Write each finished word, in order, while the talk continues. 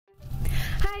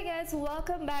guys,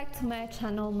 welcome back to my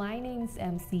channel. My name is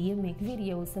MC. I make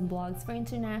videos and blogs for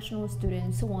international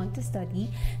students who want to study,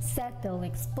 settle,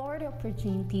 explore the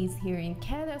opportunities here in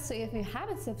Canada. So if you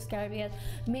haven't subscribed yet,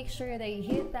 make sure that you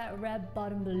hit that red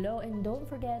button below and don't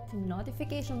forget the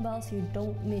notification bell so you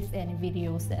don't miss any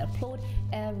videos that I upload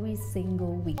every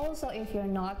single week. Also, if you're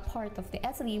not part of the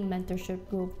SLE mentorship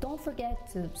group, don't forget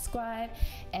to subscribe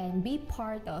and be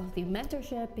part of the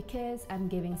mentorship because I'm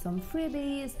giving some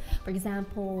freebies. For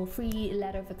example, free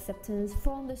letter of acceptance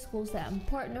from the schools that I'm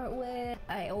partnered with.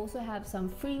 I also have some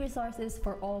free resources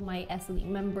for all my SLE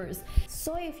members.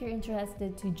 So if you're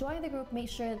interested to join the group, make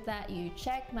sure that you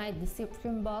check my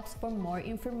description box for more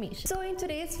information. So in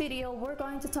today's video, we're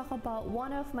going to talk about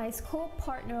one of my school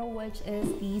partner, which is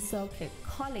the SELKIRK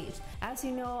College. As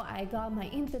you know, I got my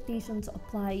invitation to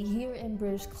apply here in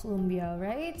British Columbia,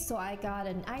 right? So I got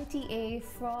an ITA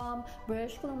from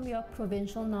British Columbia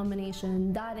provincial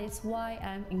nomination. That is why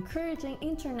I'm encouraging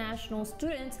international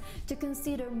students to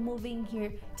consider moving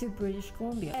here to British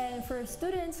Columbia. And for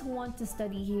students who want to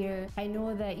study here, I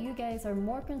know that you guys are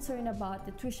more concerned about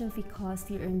the tuition fee cost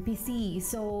here in BC.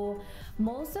 So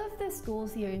most of the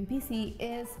schools here in BC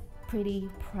is pretty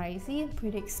pricey and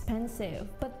pretty expensive,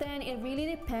 but then it really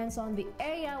depends on the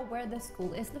area where the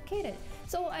school is located.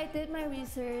 So I did my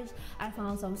research. I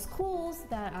found some schools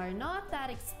that are not that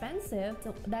expensive,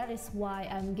 so that is why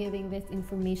I'm giving this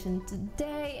information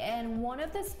today. And one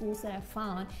of the schools that I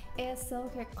found is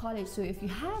SELKIRK College. So if you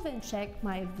haven't checked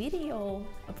my video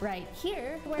right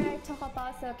here where I talk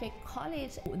about SELKIRK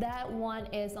College, that one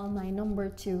is on my number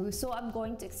 2. So I'm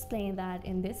going to explain that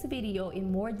in this video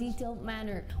in more detailed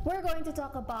manner. We're going to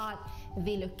talk about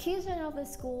the location of the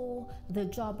school, the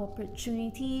job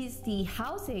opportunities, the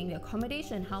housing, the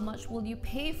accommodation, how much will you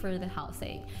pay for the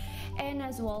housing, and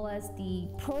as well as the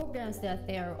programs that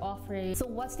they are offering. So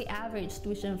what's the average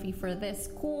tuition fee for this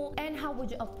school and how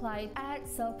would you apply at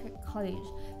SELKIRK College?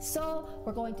 So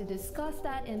we're going to discuss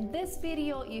that in this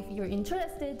video. If you're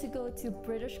interested to go to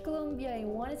British Columbia and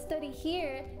want to study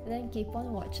here, then keep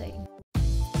on watching.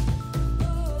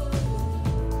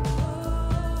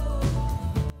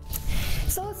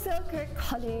 So SELKIRK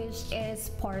College is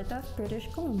part of British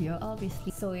Columbia,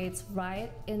 obviously. So it's right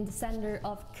in the center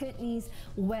of Kootenays,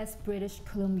 West British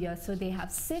Columbia. So they have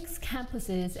 6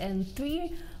 campuses, and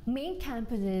 3 main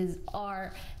campuses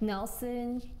are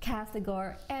Nelson,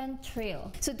 Castlegar, and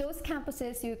Trail. So those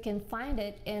campuses, you can find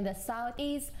it in the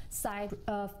southeast side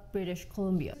of British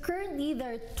Columbia. Currently,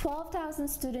 there are 12,000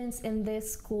 students in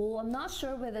this school. I'm not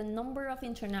sure with the number of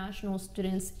international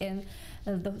students in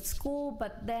the school,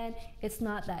 but then it's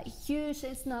not that huge,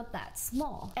 it's not that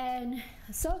small. And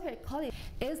SELKIRK College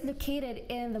is located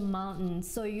in the mountains,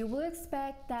 so you will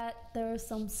expect that there's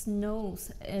some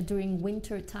snows during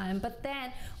winter time. But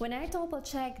then when I double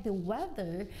check the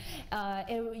weather,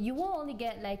 you will only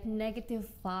get like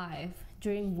 -5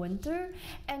 during winter,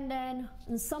 and then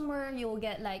in summer you'll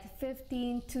get like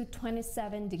 15 to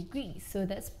 27 degrees. So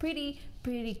that's pretty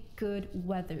good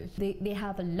weather. They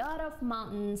have a lot of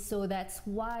mountains, so that's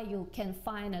why you can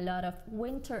find a lot of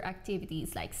winter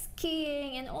activities like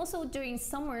skiing, and also during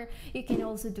summer you can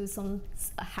also do some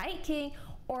hiking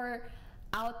or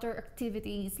outdoor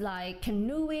activities like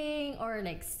canoeing or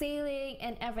like sailing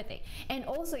and everything. And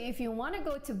also, if you want to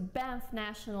go to Banff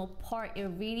National Park,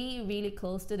 it's really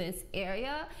close to this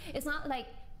area. It's not like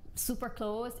super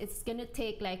close. It's gonna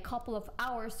take like a couple of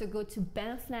hours to go to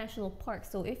Banff National Park.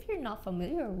 So if you're not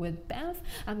familiar with Banff,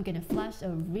 I'm gonna flash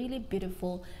a really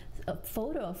beautiful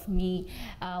photo of me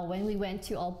when we went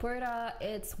to Alberta.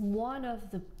 It's one of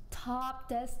the top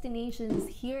destinations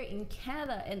here in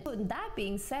Canada. And that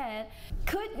being said,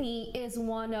 Kootenay is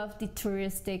one of the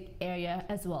touristic area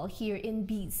as well here in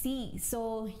BC.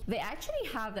 So they actually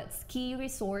have that ski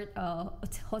resort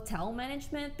hotel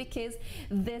management, because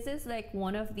this is like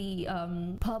one of the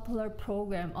popular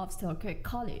program of SELKIRK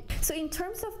College. So in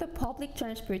terms of the public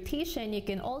transportation, you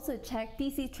can also check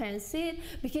BC Transit,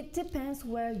 because it depends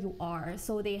where you are.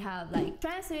 So they have like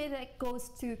transit that goes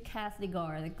to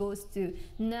Castlegar, that goes to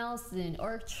Nelson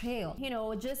or Trail. You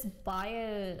know, just buy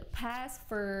a pass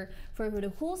for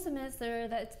the whole semester.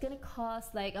 That's gonna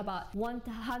cost like about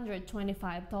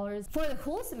 $125 for the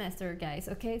whole semester, guys.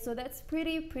 Okay, so that's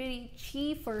pretty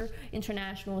cheap for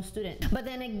international students. But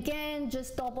then again,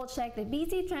 just double check the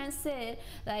BC Transit.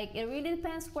 Like, it really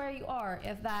depends where you are.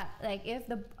 If that, like,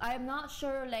 I'm not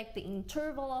sure like the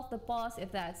interval of the bus,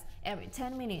 if that's every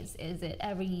 10 minutes, is it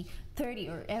every 30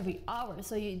 or every hour?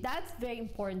 So that's very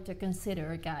important to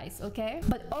consider, guys. guys, okay?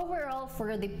 But overall, for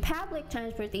the public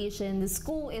transportation, the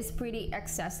school is pretty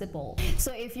accessible.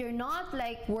 So if you're not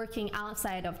like working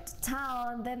outside of the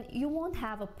town, then you won't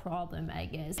have a problem, I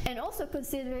guess. And also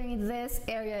considering this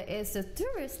area is a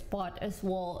tourist spot as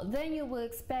well, then you will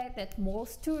expect that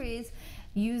most tourists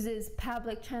uses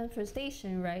public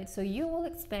transportation, right? So you will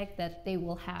expect that they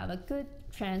will have a good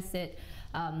transit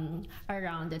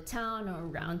around the town or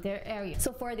around their area.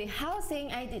 So for the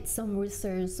housing, I did some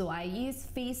research. So I use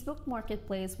Facebook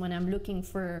Marketplace when I'm looking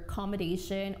for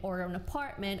accommodation or an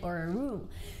apartment or a room.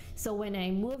 So when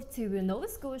I moved to Nova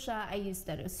Scotia, I used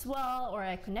that as well, or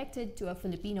I connected to a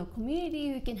Filipino community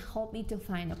who can help me to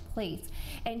find a place.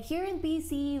 And here in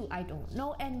BC, I don't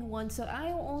know anyone, so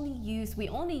we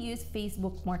only use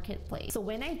Facebook Marketplace. So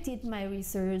when I did my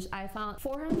research, I found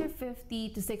 450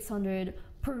 to 600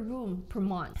 per room per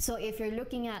month. So if you're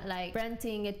looking at like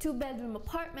renting a 2-bedroom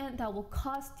apartment, that will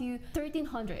cost you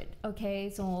 1,300. Okay,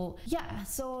 so yeah,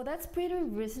 so that's pretty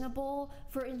reasonable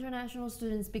for international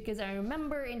students, because I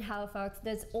remember in Halifax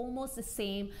that's almost the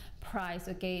same price.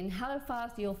 Okay, in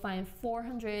Halifax you'll find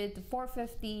 400 to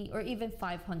 450 or even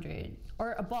 500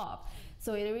 or above.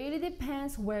 So it really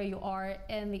depends where you are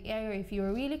in the area. If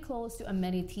you're really close to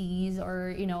amenities,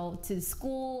 or you know, to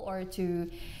school or to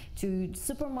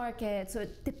supermarket, so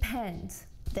it depends.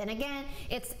 Then again,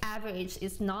 it's average.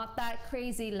 It's not that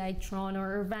crazy like Toronto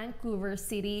or Vancouver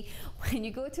City. When you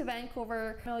go to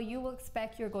Vancouver, you will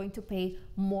expect you're going to pay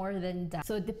more than that.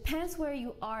 So it depends where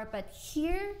you are, but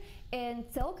here in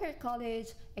SELKIRK College,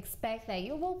 expect that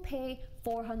you will pay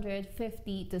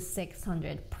 450 to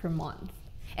 600 per month.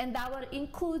 And that would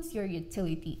include your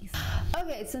utilities.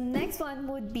 Okay, so next one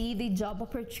would be the job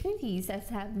opportunities. As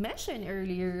I have mentioned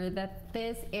earlier, that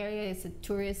this area is a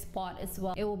tourist spot as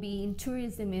well. It will be in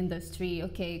tourism industry.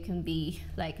 Okay, it can be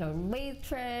like a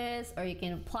waitress, or you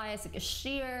can apply as a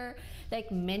cashier,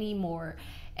 like many more.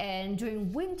 And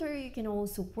during winter, you can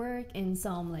also work in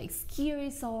some like ski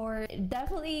resort.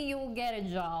 Definitely you will get a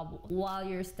job while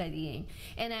you're studying.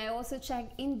 And I also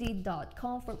checked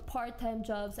Indeed.com for part-time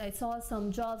jobs. I saw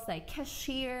some jobs like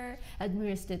cashier,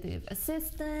 administrative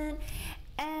assistant,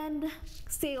 and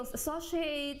sales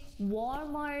associate,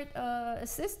 Walmart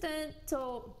assistant.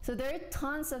 So there are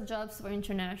tons of jobs for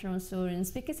international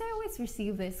students, because I always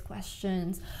receive these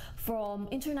questions from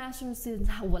international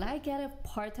students. Will I get a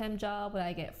part-time job? Will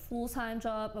I get a full-time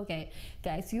job? Okay,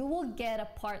 guys, you will get a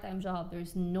part-time job.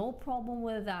 There's no problem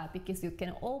with that, because you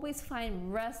can always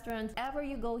find restaurants wherever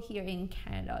you go here in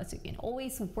Canada, so you can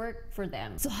always work for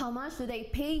them. So how much do they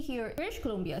pay here in British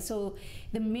Columbia? So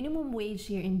the minimum wage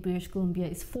here in British Columbia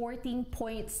is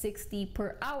 14.60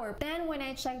 per hour. Then when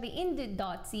I check the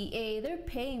Indeed.ca, they're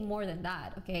paying more than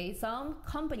that. Okay, some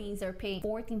companies are paying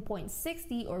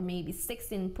 14.60 or maybe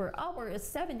 16 per hour, or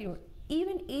 70 or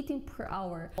even 18 per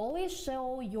hour. Always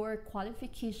show your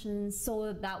qualifications,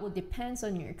 so that would depend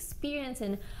on your experience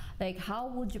and like how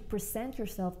would you present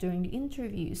yourself during the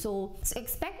interview. So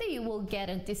expect that you will get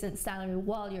a decent salary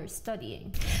while you're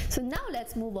studying. So now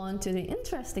let's move on to the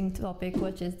interesting topic,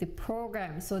 which is the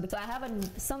program. So I have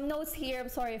some notes here. I'm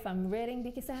sorry if I'm reading,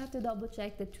 because I have to double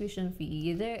check the tuition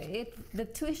fee. The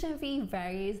tuition fee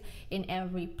varies in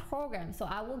every program. So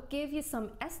I will give you some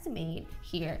estimate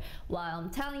here while I'm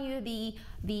telling you the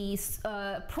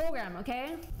program,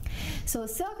 okay? So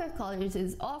SELKIRK College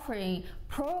is offering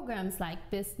programs like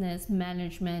business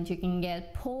management. You can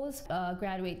get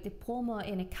postgraduate diploma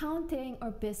in accounting or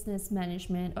business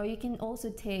management, or you can also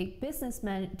take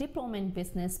diploma in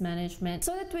business management.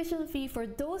 So the tuition fee for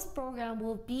those programs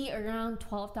will be around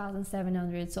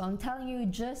 12,700. So I'm telling you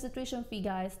just the tuition fee,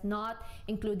 guys, not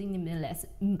including the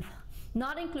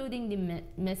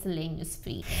miscellaneous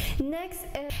fee. Next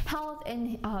is health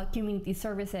and community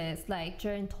services like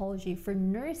gerontology for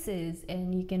nurses,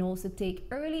 and you can also take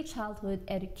early childhood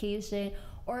education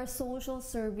or a social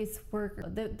service worker.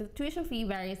 The tuition fee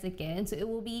varies again, so it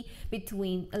will be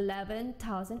between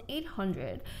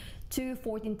 11,800 to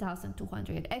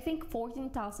 14,200. I think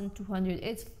 14,200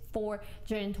 is for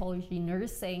gerontology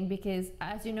nursing, because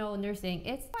as you know, nursing,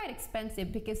 it's quite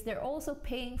expensive because they're also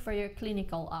paying for your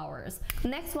clinical hours.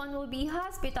 Next one will be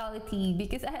hospitality,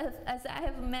 because as I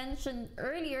have mentioned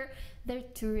earlier, they're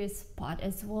tourist spot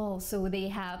as well. So they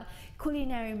have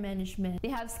culinary management, they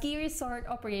have ski resort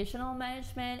operational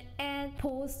management, and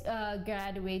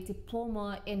postgraduate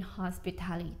diploma in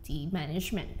hospitality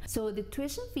management. So the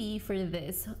tuition fee for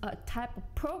this type of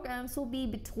programs will be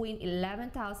between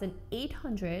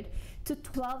 11,800 to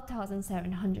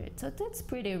 12,700. So that's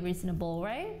pretty reasonable,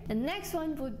 right? The next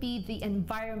one would be the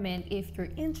environment. If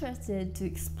you're interested to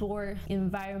explore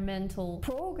environmental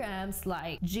programs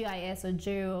like GIS or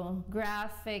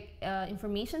graphic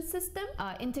information system,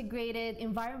 integrated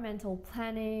environmental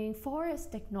planning,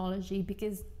 forest technology,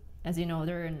 because as you know,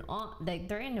 they're in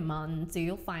the mountains, so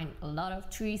you'll find a lot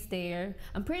of trees there.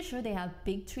 I'm pretty sure they have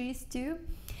big trees too,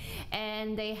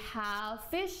 and they have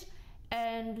fish,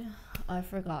 and I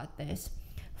forgot this,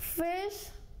 fish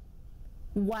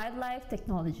wildlife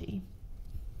technology.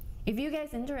 If you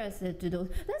guys interested to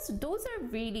those are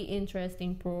really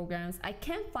interesting programs. I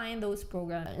can't find those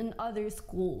programs in other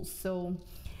schools, so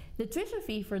the tuition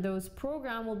fee for those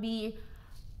programs will be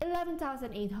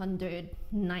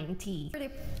 11,890. For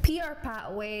the PR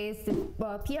pathways,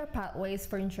 PR pathways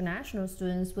for international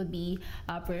students would be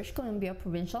British Columbia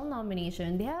provincial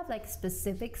nomination. They have like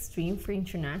specific stream for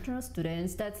international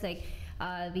students. That's like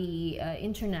the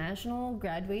international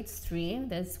graduate stream.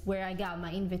 That's where I got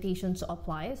my invitation to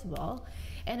apply as well.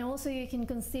 And also you can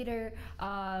consider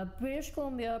British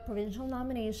Columbia provincial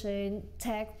nomination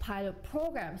tech pilot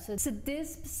program. So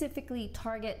this specifically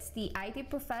targets the IT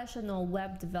professional,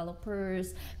 web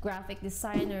developers, graphic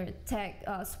designer, tech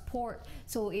support.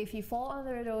 So if you fall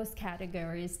under those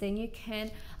categories, then you can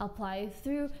apply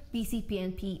through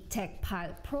BCPNP tech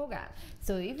pilot program.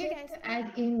 So if you guys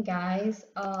add in, guys,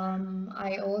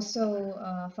 I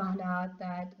also found out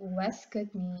that West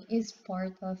Kootenay is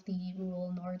part of the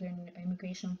Rural Northern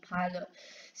Immigration Pilot.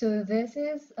 So this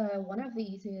is one of the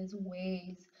easiest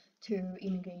ways to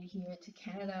immigrate here to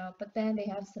Canada, but then they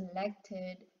have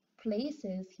selected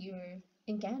places here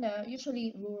in Canada,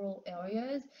 usually rural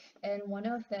areas, and one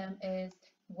of them is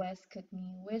West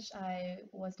Kootenay, which I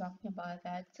was talking about,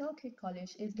 that SELKIRK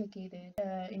College is located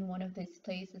in one of these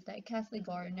places like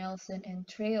Castlegar, Nelson, and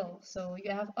Trail. So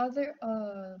you have other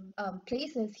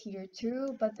places here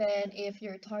too, but then if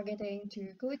you're targeting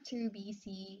to go to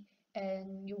BC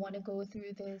and you want to go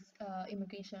through this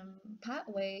immigration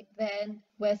pathway, then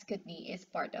West Kootenay is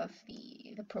part of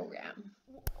the program.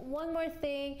 One more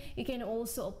thing, you can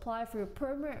also apply for a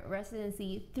permanent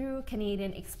residency through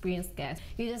Canadian Experience Guest.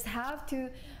 You just have to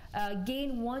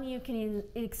gain 1 year Canadian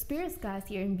Experience Guest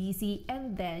here in BC,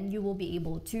 and then you will be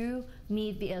able to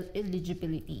meet the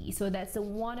eligibility. So that's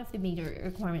one of the major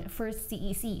requirements for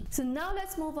CEC. So now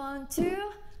let's move on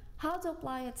to how to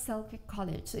apply at SELKIRK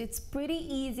College. So it's pretty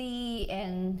easy,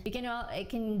 and you can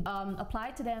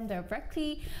apply to them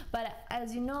directly. But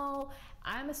as you know,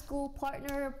 I'm a school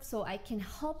partner, so I can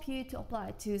help you to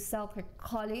apply to SELKIRK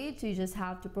College. You just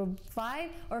have to provide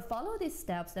or follow these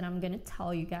steps that I'm gonna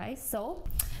tell you guys. So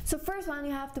first one,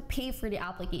 you have to pay for the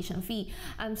application fee.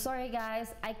 I'm sorry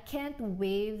guys, I can't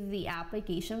waive the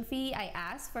application fee. I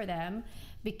asked for them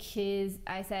because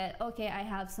I said, okay, I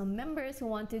have some members who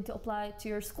wanted to apply to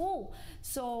your school.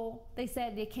 So they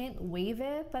said they can't waive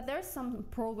it, but there's some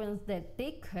programs that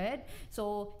they could.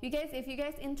 So you guys, if you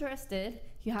guys interested,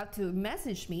 you have to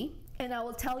message me and I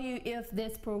will tell you if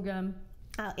this program,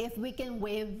 if we can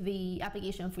waive the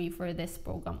application fee for this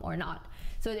program or not.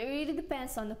 So it really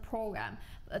depends on the program.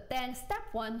 But then step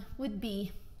one would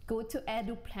be go to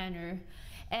Edu Planner,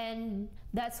 and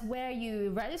that's where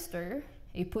you register.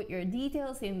 You put your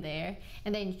details in there,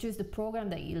 and then you choose the program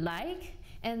that you like,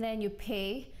 and then you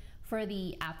pay for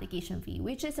the application fee,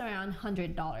 which is around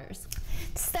 $100.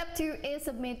 Step two is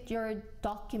submit your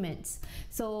documents.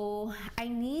 So I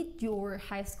need your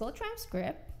high school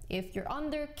transcript if you're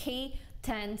under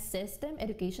K-10 system,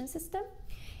 education system.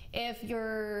 If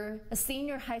you're a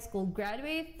senior high school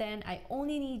graduate, then I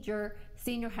only need your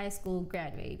senior high school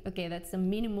graduate. Okay, that's the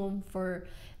minimum for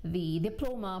the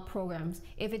diploma programs.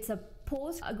 If it's a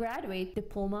postgraduate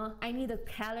diploma, I need a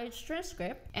college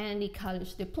transcript and the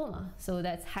college diploma. So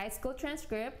that's high school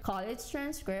transcript, college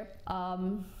transcript,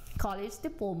 college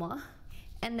diploma.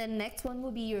 And then next one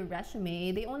will be your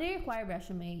resume. They only require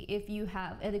resume if you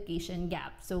have education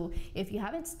gap. So if you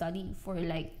haven't studied for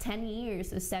like 10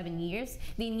 years or 7 years,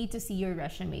 they need to see your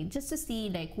resume just to see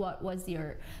like what was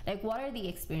your, like what are the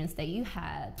experience that you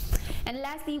had. And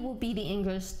lastly will be the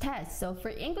English test. So for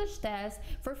English test,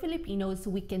 for Filipinos,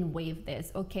 we can waive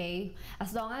this, okay?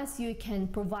 As long as you can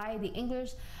provide the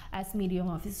English as medium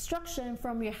of instruction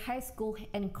from your high school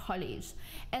and college.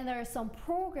 And there are some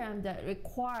programs that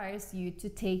requires you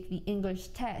to take the English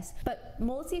test, but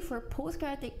mostly for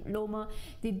postgraduate diploma,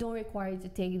 they don't require you to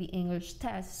take the English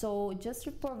test. So just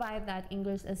to provide that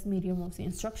English as medium of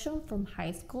instruction from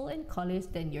high school and college,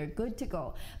 then you're good to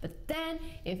go. But then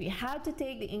if you have to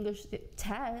take the English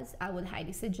test, I would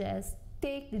highly suggest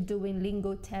take the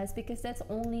Duolingo test, because that's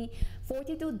only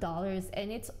 $42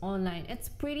 and it's online. It's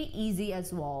pretty easy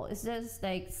as well. It's just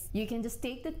like you can just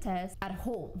take the test at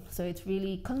home, so it's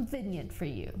really convenient for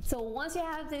you. So once you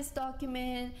have this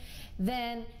document,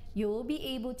 then you will be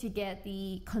able to get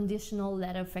the conditional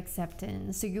letter of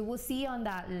acceptance. So you will see on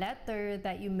that letter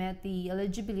that you met the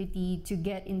eligibility to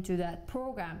get into that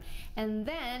program. And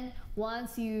then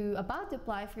once you about to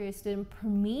apply for your student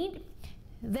permit,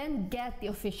 then get the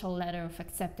official letter of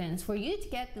acceptance. For you to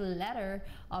get the letter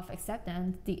of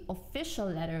acceptance, the official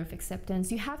letter of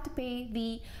acceptance, you have to pay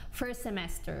the first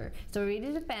semester. So it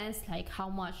really depends like how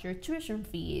much your tuition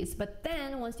fee is. But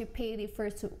then once you pay the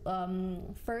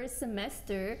first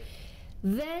semester,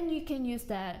 then you can use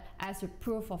that as your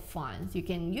proof of funds. You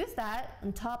can use that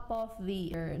on top of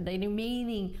the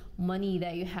remaining money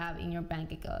that you have in your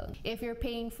bank account. If you're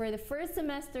paying for the first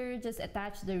semester, just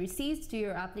attach the receipts to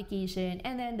your application,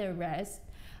 and then the rest,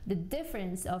 the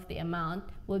difference of the amount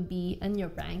would be in your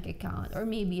bank account or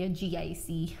maybe a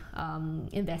GIC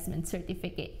investment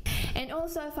certificate. And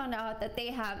also I found out that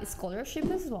they have a scholarship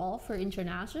as well for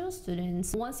international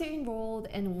students. Once you're enrolled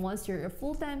and once you're a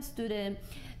full-time student,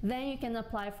 then you can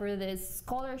apply for this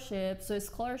scholarship. So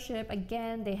scholarship,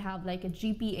 again, they have like a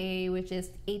GPA which is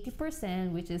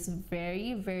 80%, which is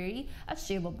very, very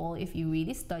achievable if you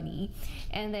really study.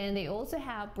 And then they also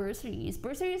have bursaries.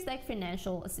 Bursary is like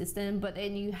financial assistance, but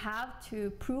then you have to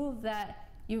prove that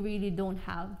you really don't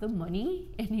have the money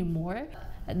anymore.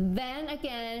 And then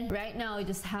again, right now you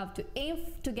just have to aim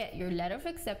to get your letter of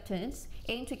acceptance,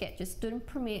 aim to get your student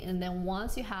permit, and then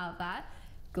once you have that,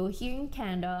 go here in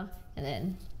Canada, and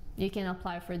then you can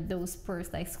apply for those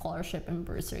perks like scholarship and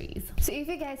bursaries. So if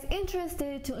you guys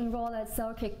interested to enroll at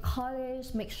SELKIRK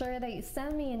College, make sure that you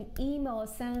send me an email,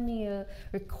 send me a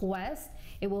request.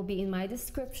 It will be in my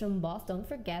description box. Don't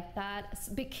forget that,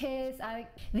 because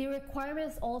the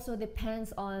requirements also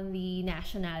depends on the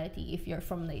nationality. If you're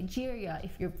from Nigeria,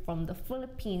 if you're from the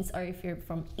Philippines, or if you're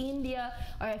from India,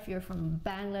 or if you're from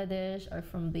Bangladesh or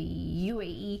from the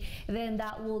UAE, then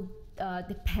that will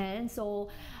depend. So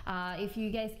if you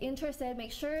guys interested,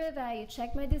 make sure that you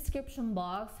check my description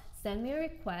box, send me a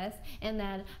request, and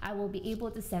then I will be able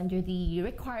to send you the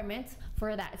requirements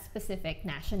for that specific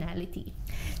nationality.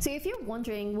 So if you're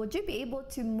wondering, would you be able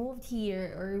to move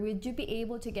here, or would you be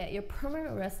able to get your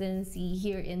permanent residency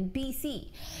here in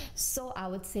BC? So I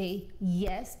would say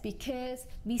yes, because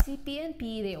BC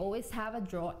PNP, they always have a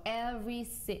draw every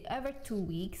 2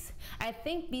 weeks. I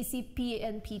think BC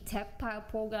PNP Tech Pilot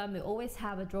Program, they always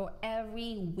have a draw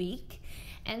every week.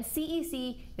 And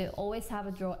CEC, they always have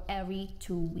a draw every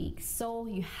 2 weeks. So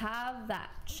you have that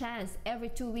chance every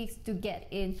 2 weeks to get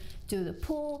into the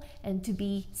pool and to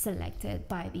be selected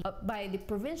by the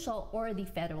provincial or the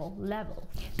federal level.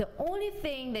 The only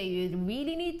thing that you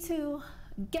really need to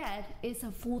get is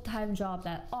a full-time job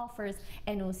that offers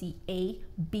NOC A,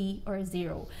 B, or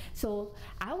 0. So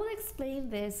I will explain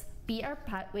this PR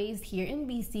pathways here in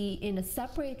BC in a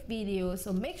separate video,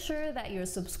 so make sure that you're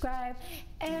subscribed,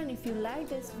 and if you like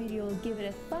this video, give it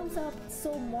a thumbs up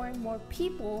so more and more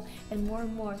people and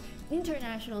more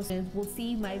international students will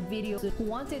see my videos who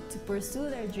wanted to pursue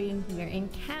their dream here in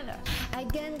Canada.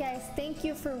 Again guys, thank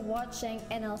you for watching,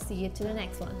 and I'll see you to the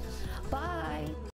next one. Bye.